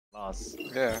house.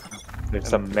 Yeah. There's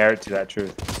some merit to that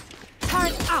truth.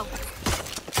 Turn out.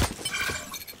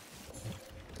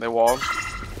 They walled.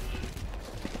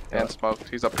 And smoked.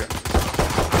 He's up here.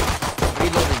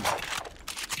 Reloading.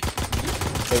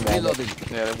 They Reloading.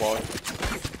 Yeah, they walled.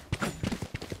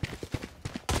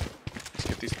 Let's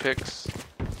get these picks.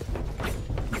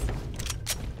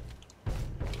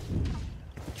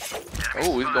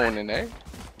 Oh, he's going in A.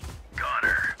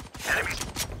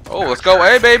 Oh, let's go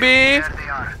A, baby!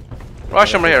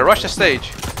 Rush him right here. Rush the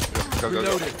stage. Go, go,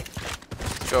 go.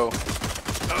 Let's go.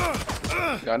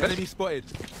 Got Enemy it. spotted.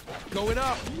 Going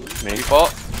up. Me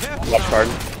fault. Left guard.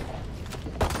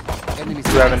 Enemy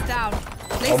Spikes down.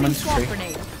 Placing Omen's swamp tree.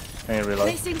 grenade. I need to reload.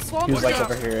 Placing swamp He was like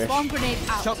grenade. over here. Swamp grenade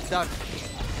out. Shot down.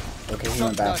 Okay, he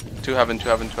went back. Two heaven, two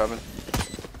heaven, two heaven.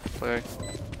 Play.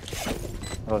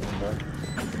 I wasn't there.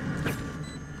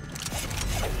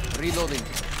 Reloading.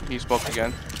 He smoked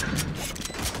again.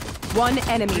 One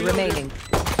enemy remaining.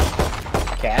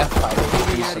 Calf, so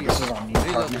this is on you,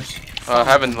 partners.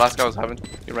 Heaven. Last guy was heaven.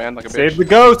 He ran like a bitch. Save the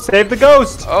ghost! Save the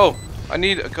ghost! Oh, I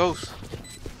need a ghost.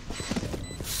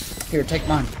 Here, take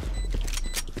mine.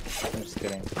 I'm just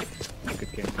kidding.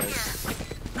 Good game, guys.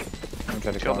 I'm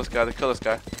gonna try to Kill this guy. Kill this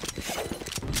guy.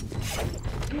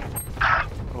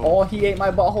 Oh, he ate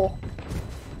my butthole.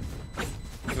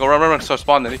 Go run, run, run. So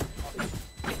spawn, Nitty.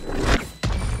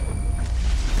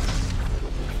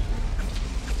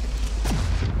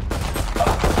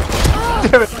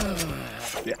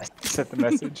 Yeah, I sent the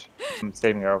message. I'm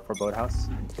saving arrow for boathouse.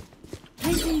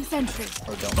 Placing sentry.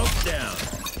 Or don't.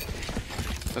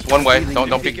 There's one way.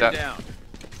 Don't peek that.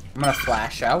 I'm gonna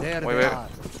flash out. There Wait, they wait. are.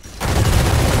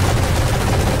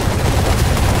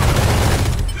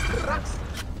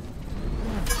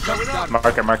 Shot down.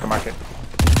 Mark it, mark it, mark it.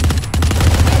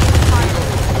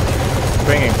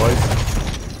 Swinging, boys.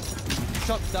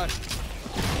 Shot down.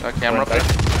 Camera up there.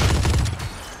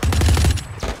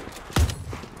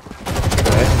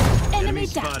 Enemy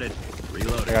down. I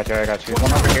got you, I got you.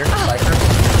 One over here. Slicer.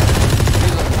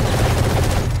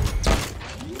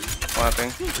 One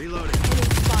thing.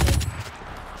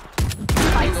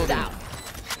 Spikes down.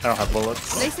 I don't have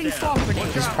bullets. Placing swamp grenade.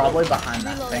 He's probably behind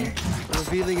that thing.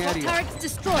 Revealing area. Turrets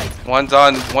destroyed. One's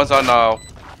on. One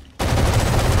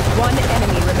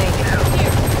enemy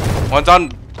remaining. One's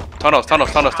on. Tunnels.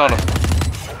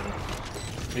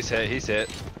 He's hit.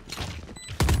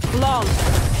 Flawless.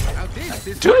 Now this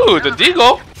is Dude, the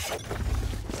Deagle.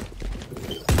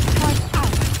 Spike out.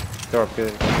 Throw up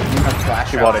good.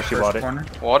 She bought it, she bought it.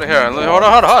 Water here. Hold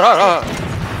on.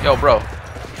 Yo, bro.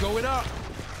 going up.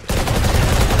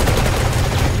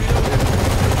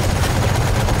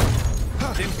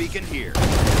 Dim beacon here.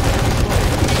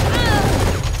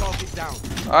 Target down.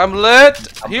 I'm lit.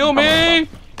 Heal me.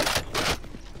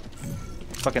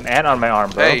 Fucking ant on my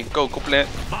arm, bro. Hey, go plant.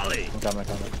 Molly. I'm coming.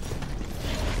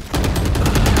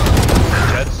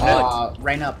 Dead.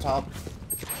 Rain up top.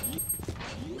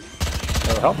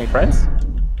 Oh, help me, friends.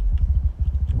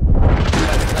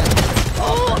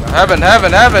 Heaven.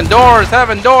 Doors.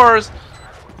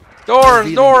 Revealing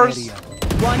area.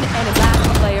 One enemy.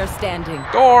 Last player standing.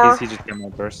 Door. He just came my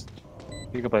burst.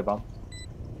 You can play bomb.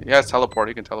 He has teleport.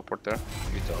 He can teleport there.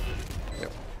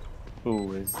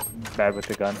 Ooh, is bad with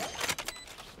the gun.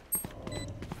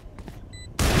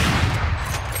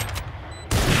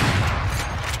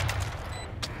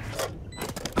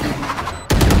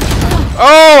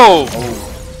 Oh.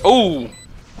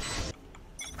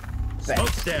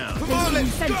 Smoke's down. Placing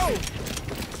sentry.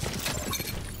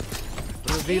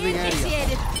 Revealing area.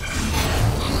 Initiated.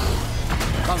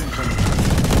 Coming from.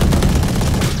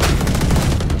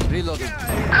 Reloading.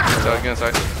 So again,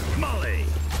 side. Molly.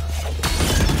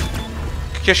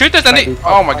 Can shoot this, Andy?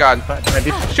 Oh my God.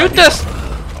 Shoot this.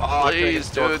 Oh, please,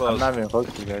 So dude. close. I'm not even close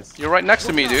to you guys. You're right next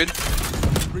to me, dude.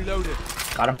 Reloaded.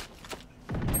 Got him.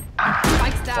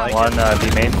 Spikes down. One B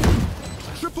main.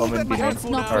 Triple Omen B main. That's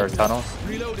not Or tunnels.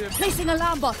 Reloading. Placing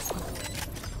alarm bot.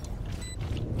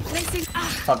 Placing.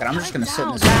 Fuck it, I'm just gonna sit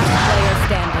in this. Last player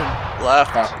standing.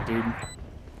 Left. Fuck, dude.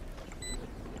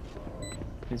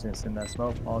 He's gonna sit in that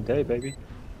smoke all day, baby.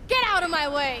 Get out of my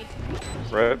way.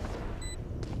 Rip.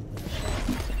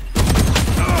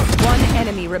 One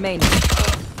enemy remaining.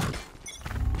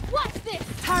 What's this?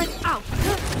 Turn out.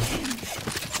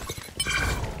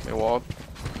 They walled.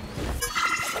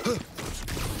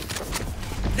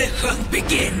 The hunt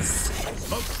begins.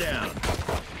 Smoke's down.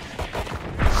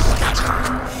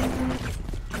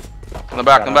 In the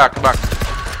back.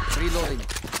 Reloading.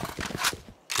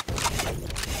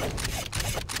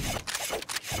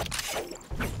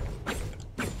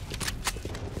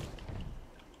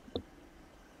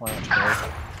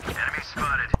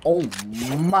 Oh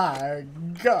my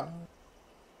god.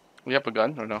 You have a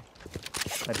gun or no?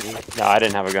 I do. No, I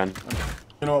didn't have a gun.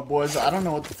 You know what, boys? I don't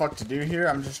know what the fuck to do here.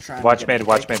 I'm just trying Watch to get mid, a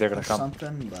watch pick mid, they're gonna or come.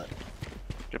 something, but...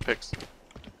 Get picks.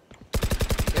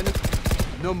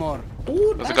 No more.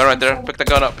 Ooh, There's a gun right there. Pick the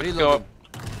gun up. Pick go up.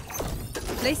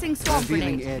 Placing swarm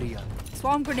Revealing grenade. area.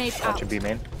 Swarm grenade out. Watch him B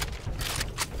main.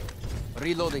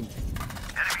 Reloading.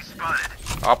 Enemy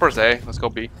spotted. Opper's A. Let's go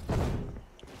B.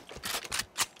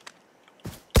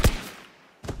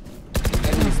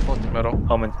 Enemy spotted. Middle.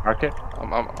 Omen's market.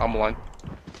 I'm line.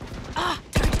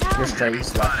 You're straight,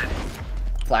 he's left.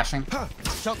 Flashing.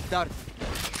 Shock dart.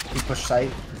 He pushed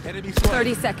sight. Enemy spotted.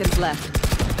 30 seconds left.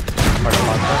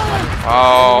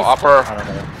 Oh, upper. I don't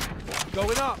know.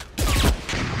 Going up.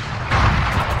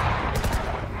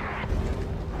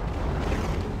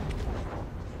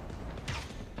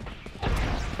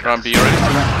 They're on B already.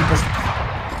 He pushed,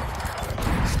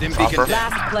 Stim beacon Upper.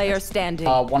 down. Last player standing.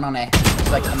 one on A. He's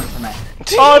like coming from A.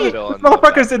 Oh, this Still in the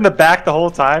motherfucker's in the back the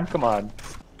whole time. Come on.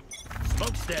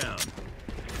 Smoke's down.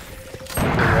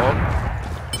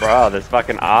 Bro, this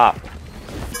fucking op.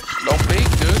 Don't peek,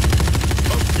 dude.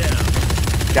 Smoke's down.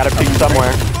 Gotta peek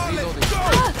somewhere. Reloading.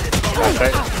 That's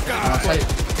right. Sight.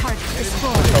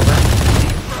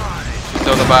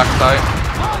 Still the back side.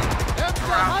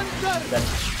 Dead.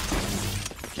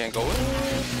 Can't go in.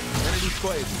 Enemy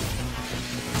spotted.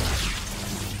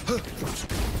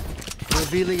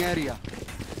 Revealing area.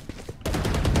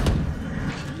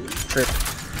 Trip.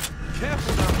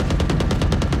 Careful now.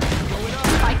 Going up.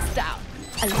 Spikes down.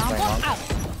 Alarm bot out.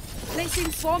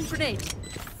 Placing swarm grenade.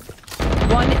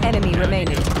 One enemy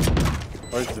remaining.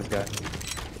 Where's this guy?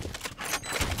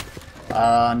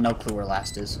 No clue where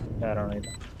last is. Yeah, I don't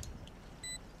either.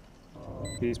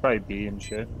 He's probably B and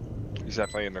shit. He's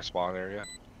definitely in their spawn area.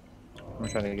 I'm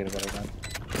trying to get a better gun.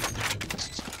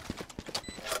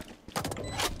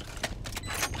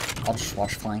 I'll just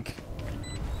watch flank.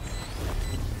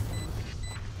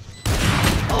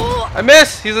 I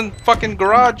miss. He's in fucking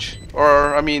garage.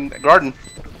 Or, I mean, garden.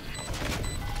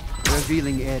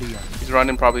 Revealing area. He's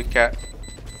running probably cat.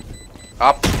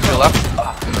 Up to the left.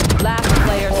 Last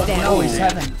player standing. No, he's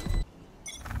heaven.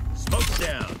 Smoke's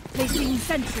down. Placing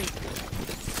sentry.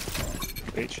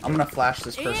 H. I'm gonna flash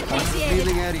this first one.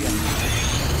 Revealing area.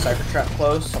 Cypher trap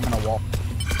close. I'm gonna wall.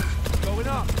 Going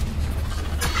up.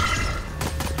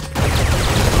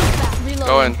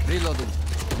 Go in. Reloading.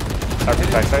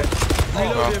 Target backside.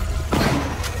 Reload him.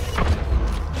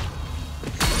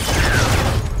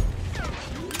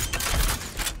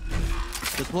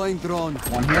 Deploying drone.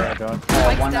 One Yeah, here. going.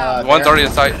 One, One's there. already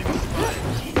in sight.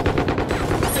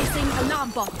 Placing alarm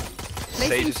bot.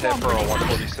 Sage is hit for a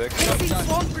 146. Placing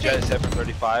swarm Jet grenade. is hit for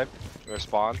 35. Their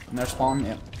spawn. In their spawn,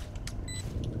 yeah.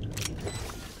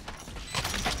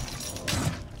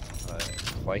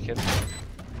 Like it.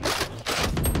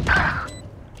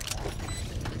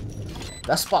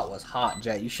 That spot was hot,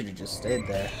 Jet. You should have just stayed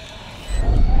there.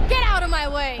 Get out of my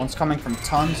way. One's coming from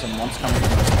tons and one's coming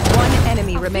from... One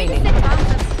enemy remaining.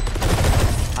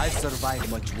 I survived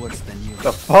much worse than you.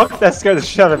 The fuck? That scared the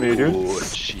shit out of me, dude. Oh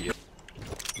shit.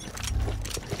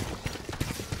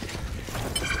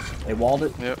 They walled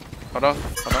it. Yep. Hold on.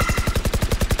 Hold on.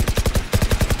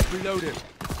 Reloaded.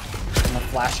 I'm gonna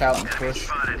flash out and push.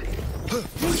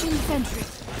 Placing sentry.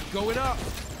 Going up.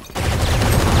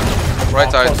 Right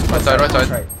side. Close, Right side. Right close,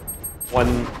 side.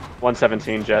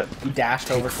 117 jet. He dashed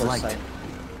over towards flight. site.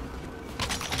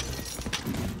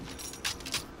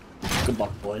 Good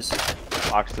luck, boys.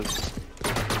 Boxes.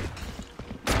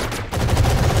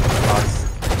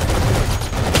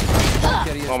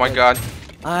 Oh my god.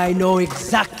 I know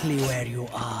exactly where you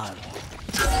are.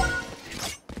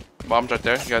 Bomb's right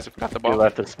there. You guys have got the You bomb.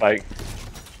 left the spike.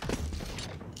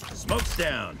 Smoke's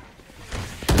down.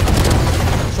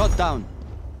 Shot down.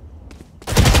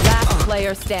 Last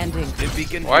player standing. Stim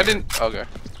beacon Why here. didn't? Okay.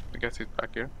 I guess he's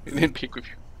back here. He didn't peek with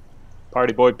you.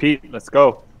 Party boy Pete, let's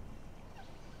go.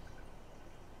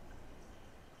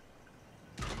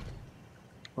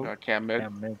 Cam mid.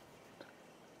 Damn, mid.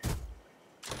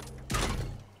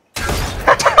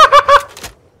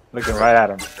 Looking right at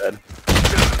him. Dead.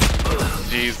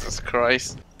 Jesus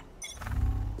Christ.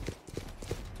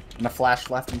 I'm gonna flash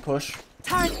left and push.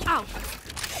 Turret out.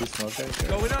 Two smoke guys.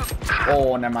 Going up.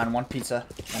 Oh, never mind. One pizza.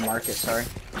 One market, sorry.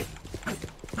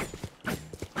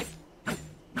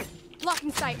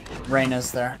 Blocking sight.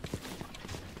 Reyna's there.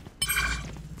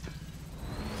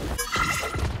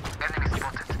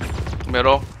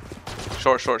 Middle.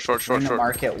 Short, short, short, short, Reyna short.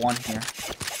 market, one here.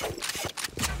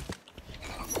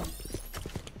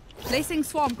 Placing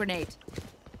swarm grenade.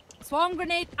 Swarm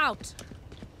grenade out.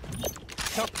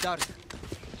 Shock dart.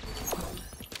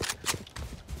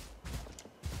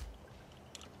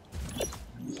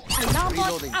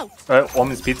 Alarm bot out.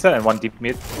 One is pizza and one deep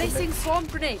mid. Placing swarm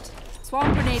grenade.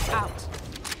 Swarm grenade out.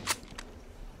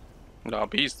 No,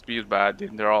 B's bad,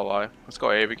 dude. They're all alive. Let's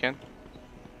go A if we can.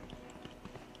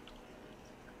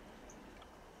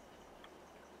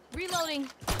 Reloading.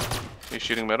 He's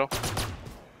shooting middle.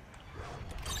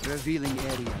 Revealing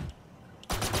area.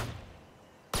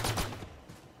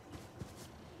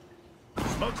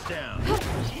 Smoke's down.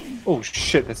 Oh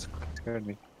shit, that scared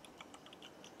me.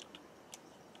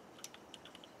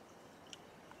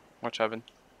 Watch heaven.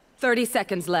 30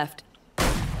 seconds left.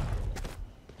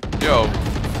 Yo,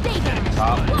 Stay there.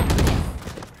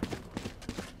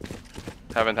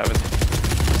 heaven.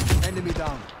 Enemy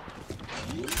down.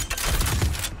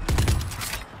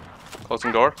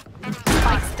 Closing door.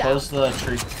 Spikes down. Close the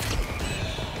tree.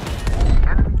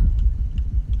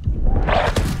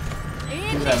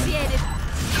 Initiated.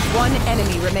 One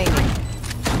enemy remaining.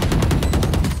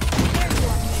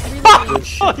 Good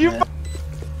shit, You man.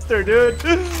 monster, dude.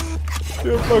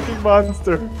 You're a fucking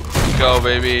monster. Let's go,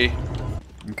 baby.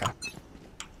 Okay.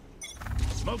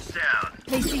 Smoke's down.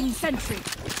 Placing sentry.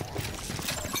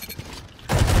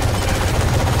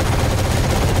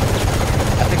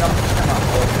 I think I'm just gonna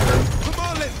hold through. Come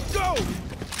on, let's go.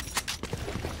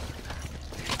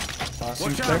 Seems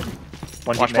Watch clear. out.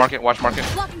 One Watch deep mid. market. Watch market.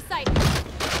 Blocking sight.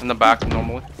 In the back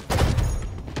normally.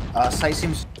 Sight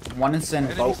seems one is in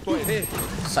Enemy boat. spotted here.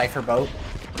 Cypher boat.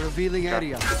 Revealing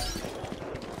area.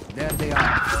 There they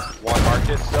are. One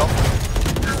market still.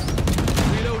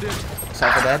 Reloaded.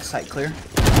 Cypher dead. Sight clear.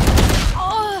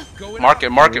 Oh, Going Market.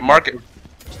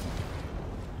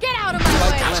 get out of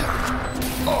my way.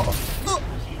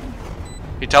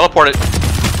 He teleported.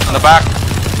 In the back.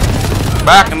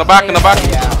 In the back.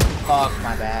 Yeah. Fuck,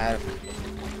 my bad.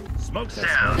 Smoke's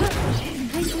down.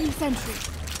 Placing sentry.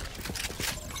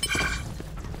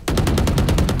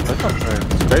 That's not fair.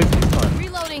 It's crazy. It's fine.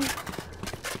 Reloading.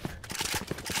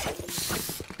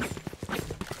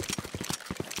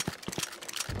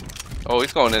 Oh,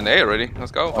 he's going in A already.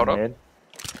 Let's go. Hold One up. mid.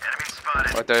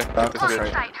 Right there. That's This is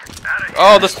right. good.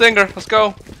 Oh, the stinger. Let's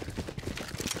go.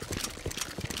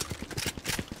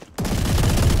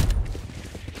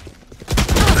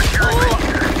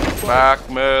 Back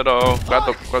middle. Grab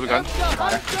the gun.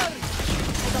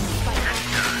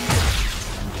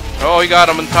 Oh, he got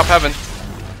him in top heaven.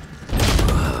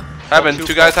 Heaven.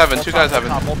 Two guys heaven.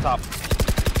 Top, top.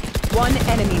 One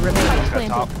enemy remaining.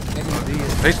 Top.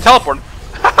 He's teleporting.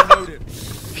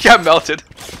 He got melted.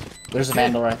 There's a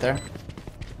vandal right there.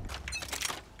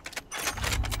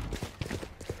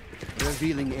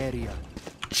 Revealing area.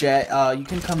 Jet, you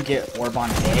can come get orb on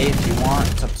A if you want.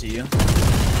 It's up to you.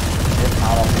 If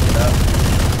not, I'll pick it up.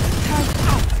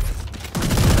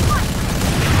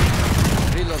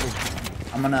 Reloading.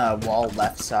 I'm gonna wall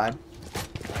left side.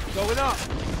 Going up.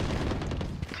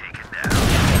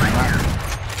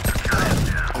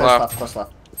 Close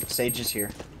left. Sage is here.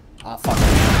 Oh, fuck.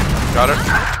 Got her.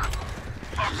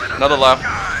 Another left.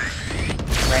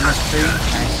 Raina's tree.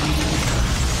 Nice.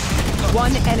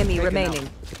 One enemy remaining.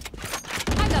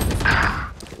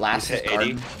 Last He's is hit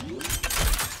 80. garden.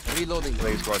 Reloading. I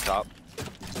think he's going top.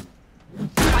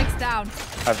 Spikes down.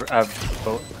 I've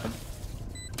both.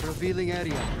 Revealing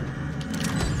area.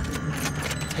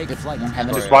 Take flight. One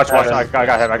heaven. Just watch. I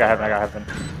got heaven.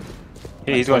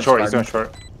 He's going short.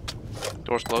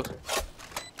 Door's closed.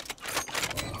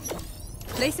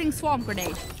 Placing swarm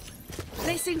grenade.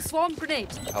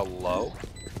 Hello?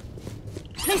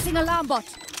 Placing alarm bot.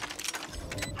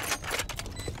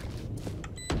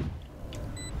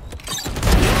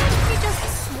 We just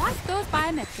swipe those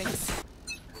biometrics.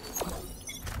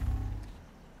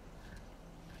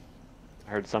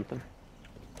 I heard something.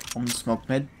 One smoke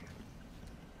mid.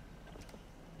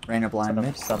 Raina blind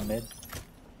mid. Some mid.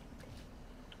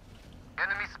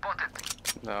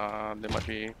 They might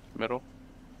be middle.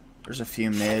 There's a few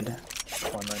mid.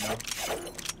 One right now.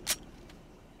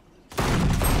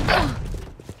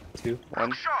 Two.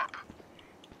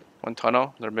 One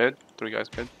tunnel. They're mid. Three guys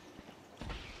mid.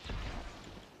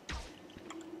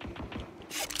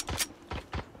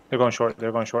 They're going short.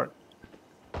 Middle.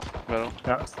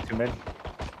 Yeah, it's two mid.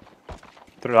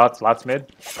 Three lots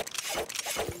mid.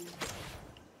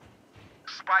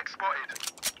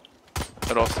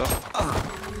 Middle still.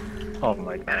 Oh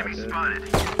my god, dude.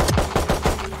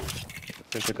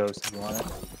 There's a ghost if you want it.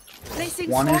 Placing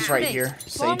One swarm is right grenade. here.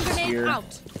 Swarm Sage is grenade here.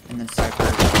 out. And then Cypher.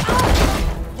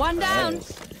 One down.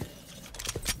 Nice.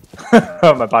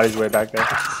 Oh, my body's way back there.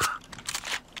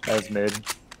 That was mid.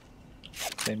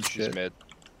 Same He's shit. mid.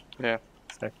 Yeah.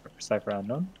 Cypher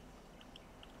unknown.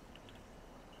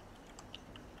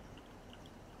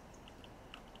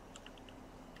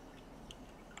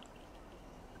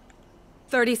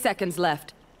 30 seconds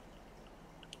left.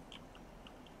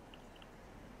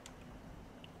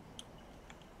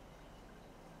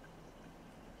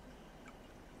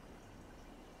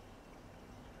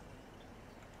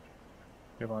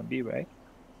 You're on B, right?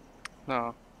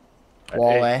 No.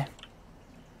 Wall A.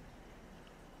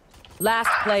 Last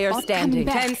player standing.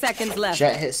 10 seconds left.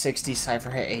 Jet hit 60, Cypher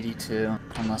hit 82,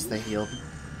 unless they healed.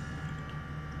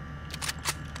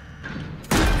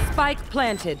 Spike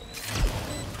planted.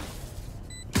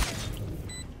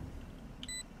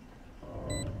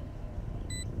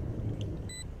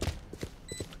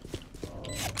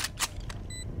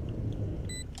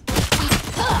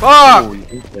 Fuck! Oh, you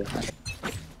hate this.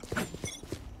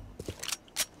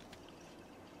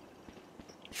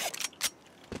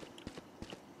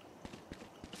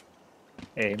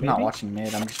 Hey, I'm not maybe? watching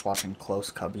mid, I'm just watching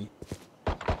close cubby.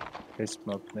 They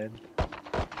smoked mid.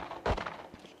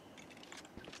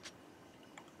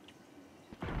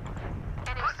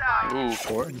 Ooh,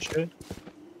 Fort and shit.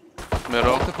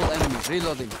 middle. Multiple enemies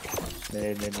reloading.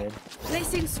 Mid.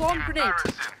 Placing swarm grenade.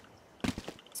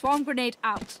 Swarm grenade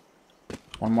out.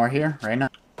 One more here, right now.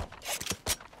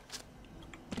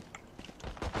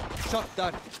 Shot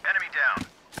done. Enemy down.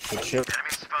 Good shit. Enemy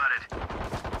spotted.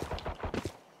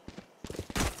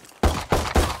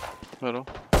 Middle.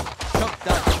 Shot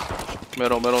done.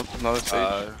 Middle. Another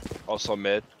stage. Also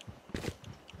mid.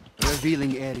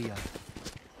 Revealing area.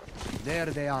 There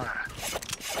they are.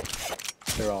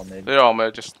 They're all mid. They're all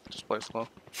mid. Just play slow.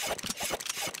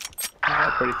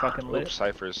 They're pretty fucking lit. Oops,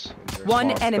 ciphers. One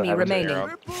Small, enemy still having remaining.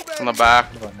 arrow. On the back.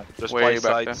 Just Way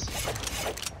play back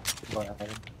sights. Going up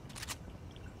heaven.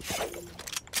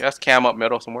 Yeah, that's cam up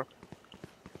middle somewhere.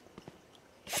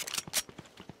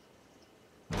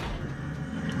 You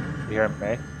hear him,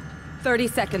 May? 30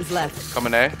 seconds left.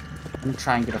 Coming A. I'm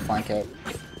trying to get a flank out.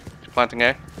 Planting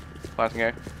A. Planting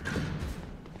A.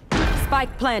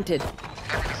 Spike planted.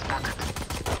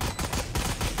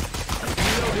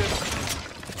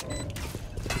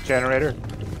 Generator.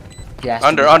 Yeah.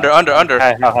 Under.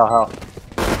 Hey, how.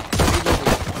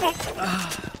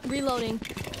 Reloading.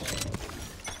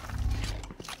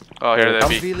 Oh, here they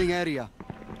be. Revealing area.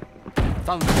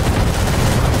 Found.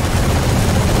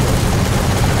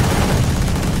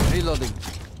 Reloading.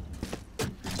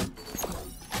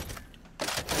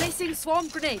 Placing swarm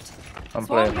grenade. I'm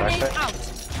Swarm playing grenade flashback.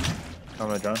 out. I'm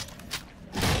gonna drone.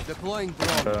 Deploying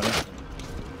drone.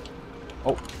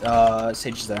 Oh,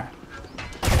 Sage is there.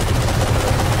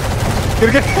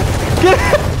 Get it!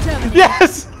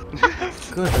 Yes!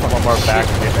 Good. One more back,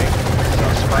 do you think?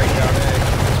 Spike down A.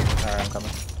 Alright, I'm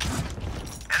coming.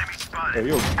 Enemy spotted. Hey,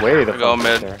 you're way the We go fuck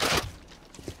mid. there.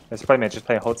 Let's play mid, just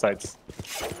play hold sides.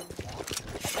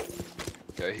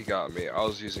 Yeah, he got me. I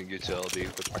was using utility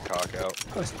with my cock out.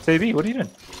 Oh, say B, what are you doing?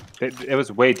 It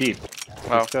was way deep.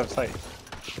 Wow. It's still sight.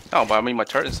 No, but I mean my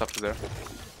turret and stuff is there.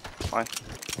 Fine.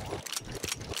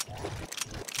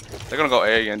 They're gonna go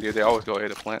A again, dude. They always go A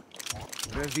to plant.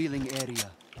 Revealing area.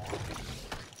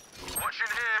 Watch in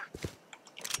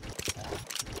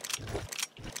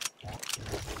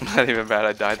here. Not even bad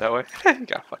I died that way.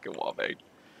 Got fucking wallbanged.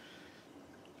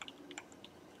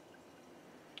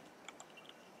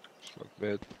 Smoke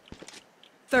mid.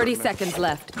 30 seconds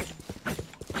left.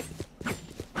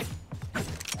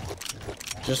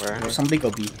 Just Where? somebody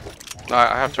go B. No,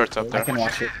 I have turrets up I there. can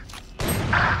watch it.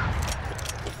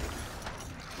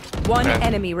 One Okay.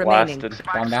 enemy remaining. Blasted.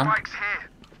 One down. Spikes here.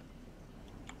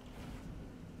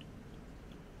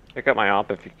 Pick up my op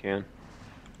if you can.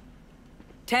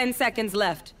 10 seconds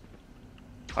left.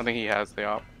 I think he has the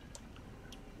op.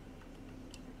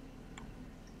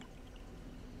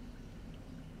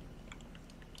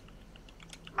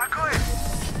 I got it.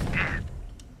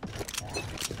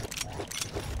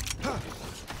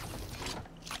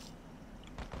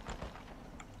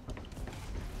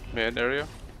 Mid area.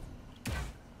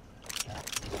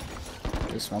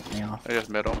 They smoked me off. They're just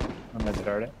middle. I'm gonna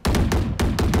start it.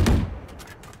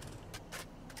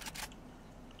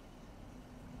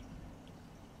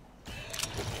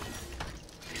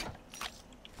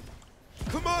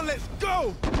 Come on, let's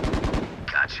go.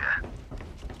 Gotcha.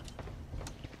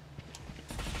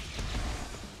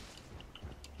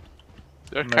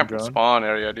 They're No camping drone. spawn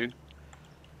area, dude.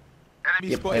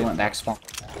 Enemy Yep, spotted. they went back spawn.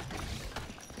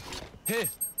 Here.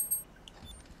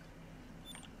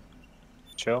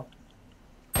 Chill.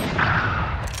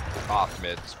 Off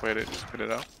mid. Just wait it. Just put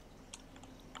it out.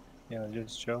 Yeah,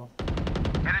 just chill.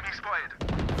 Enemy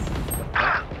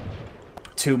spotted.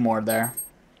 Two more there.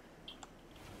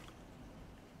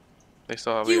 They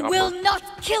still have You the will upper.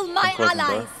 not kill my closing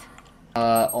door.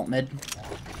 allies. Ult mid.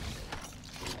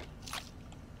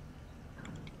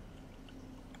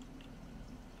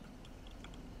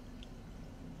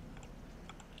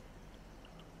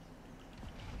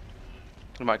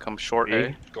 It might come short, B.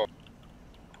 eh? Go.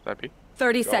 That be?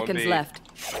 30 Go on seconds B. left.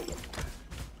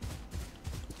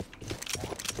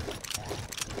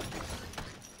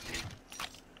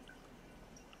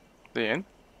 They in?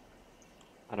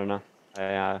 I don't know.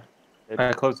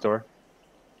 Closed door.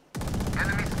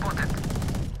 Enemy spotted.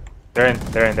 They're in.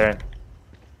 They're in. They're in.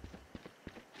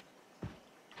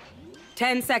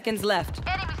 10 seconds left.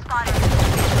 Enemy spotted.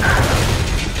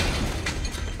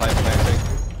 Planting.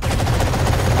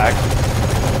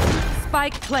 Back.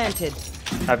 Spike planted.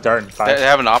 I have dart in They 5.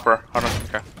 have an opera. Hold on.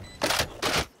 Okay.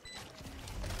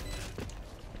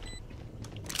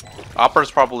 Opera's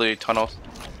probably tunnels.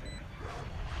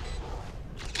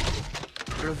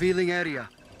 Revealing area.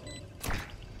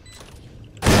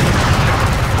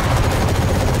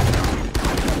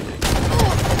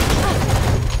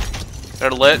 They're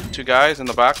lit. 2 guys in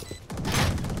the back.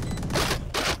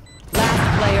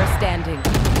 Last player standing.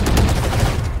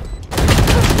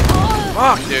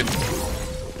 Fuck, dude.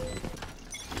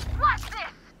 Watch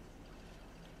this.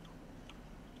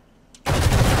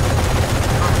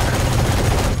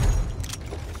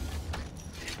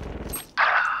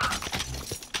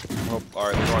 Oh,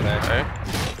 alright, they're going there. Okay.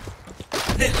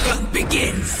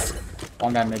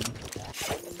 One guy mid.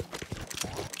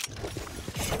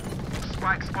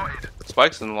 Spike spotted.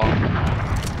 Spike's in the long. Enemy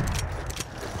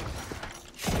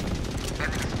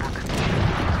spotted.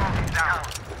 Smoking down.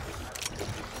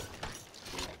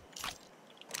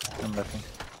 I'm looking.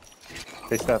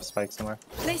 They still have spikes somewhere.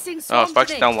 Placing Oh, swarm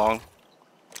Spike's grenade. down long.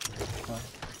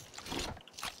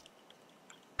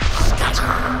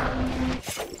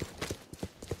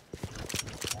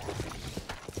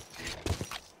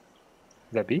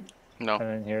 Is that B? No, I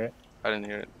didn't hear it. I didn't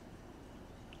hear it.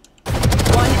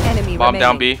 One enemy Bomb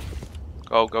down remaining. B.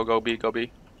 Go, go, go B, go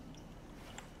B.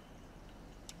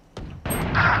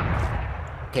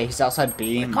 Okay, he's outside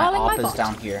B. My Calling my op is bot.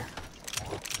 down here.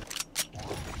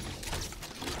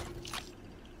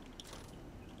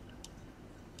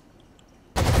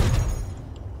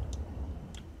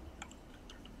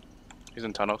 He's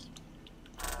in tunnels.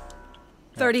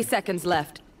 30 seconds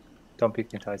left. Don't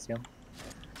peek until I see him.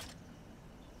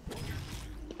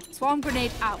 Swarm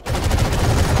grenade out.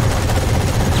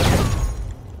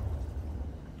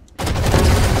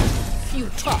 You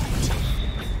taught.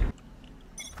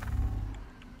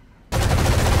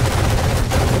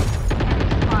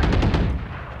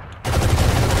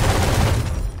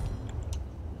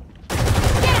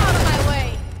 Get out of my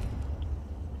way.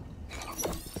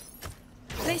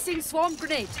 Placing swarm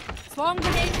grenade. Swarm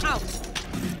grenade out.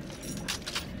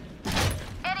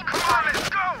 Enemy spotted. Let's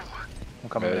go. I'm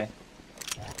coming Good. A.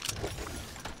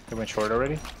 They went short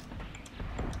already.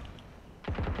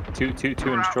 Two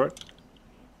in short.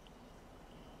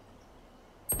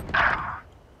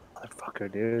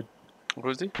 Motherfucker, dude.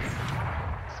 Who's he?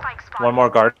 Spike spotted. One more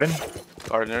garden.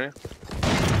 Garden area.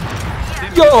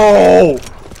 Yo! One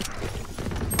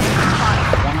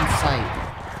on site.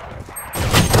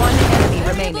 One enemy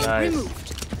remaining. Nice.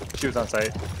 Removed. She was on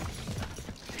site.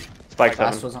 Spike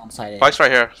Last 7. was on site. Spike's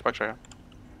right here. Spike's right here.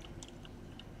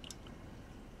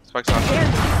 Spike's on.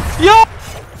 Yo!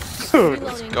 Dude.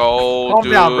 Go, Calm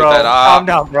dude. down, bro. That Calm up.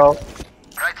 down, bro.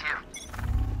 Right here.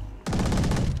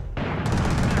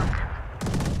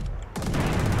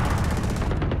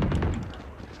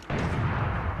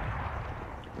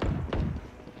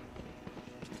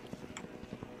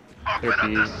 Here,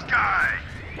 Open B. up the sky.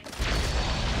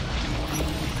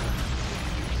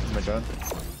 Am I drone?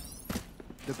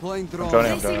 Deploying drone. I'm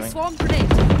droning, I'm Placing droning. swarm grenade.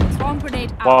 Swarm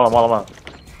grenade out. Wall him.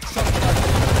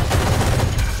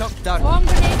 Shock dart. Swarm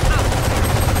grenade out.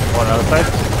 One on the other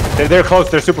side. They're close,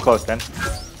 they're super close, then.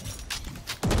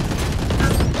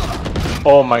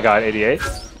 Oh my god, 88.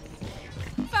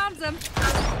 Found them.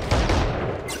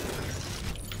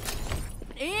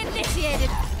 Initiated.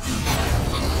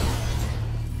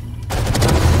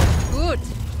 Good.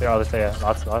 They're all this way, yeah.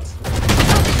 Lots. Oh,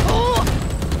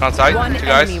 On site. one 2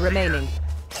 guys. enemy remaining.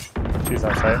 She's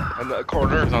on site. In the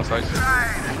corner. He's on site.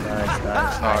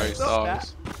 Nice.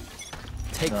 Nice.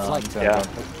 Take No, flight. I'm done. Yeah.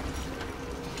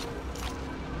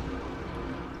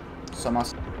 Someone.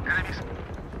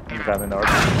 I'm grabbing the orb.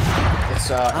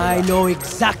 It's I know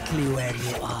exactly where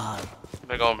you are.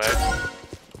 They're going back.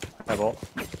 I bolt.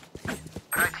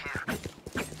 Right here.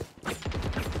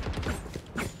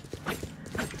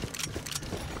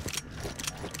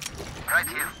 Right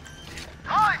here.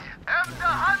 I am the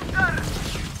hunter.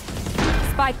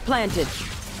 Spike planted.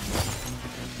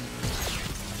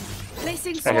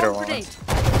 Placing I hit her swarm once. grenade.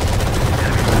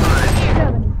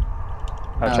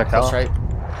 I'll check close out. right.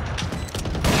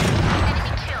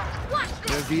 Enemy killed. Watch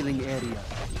this. Revealing area.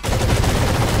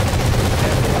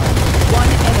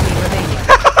 One enemy remaining.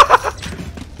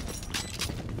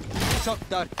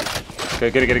 Okay,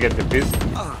 get it, please.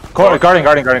 Guarding.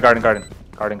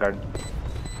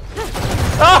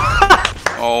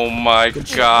 Oh my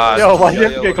god. Yo, why do you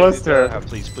have to get close to her?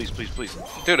 Please.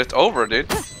 Dude, it's over,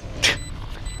 dude.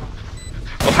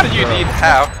 Why do you need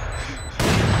half?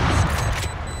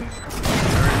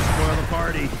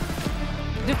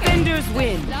 Defenders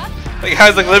win. Like,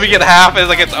 guys, like, let me get half. It's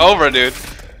like, it's over, dude.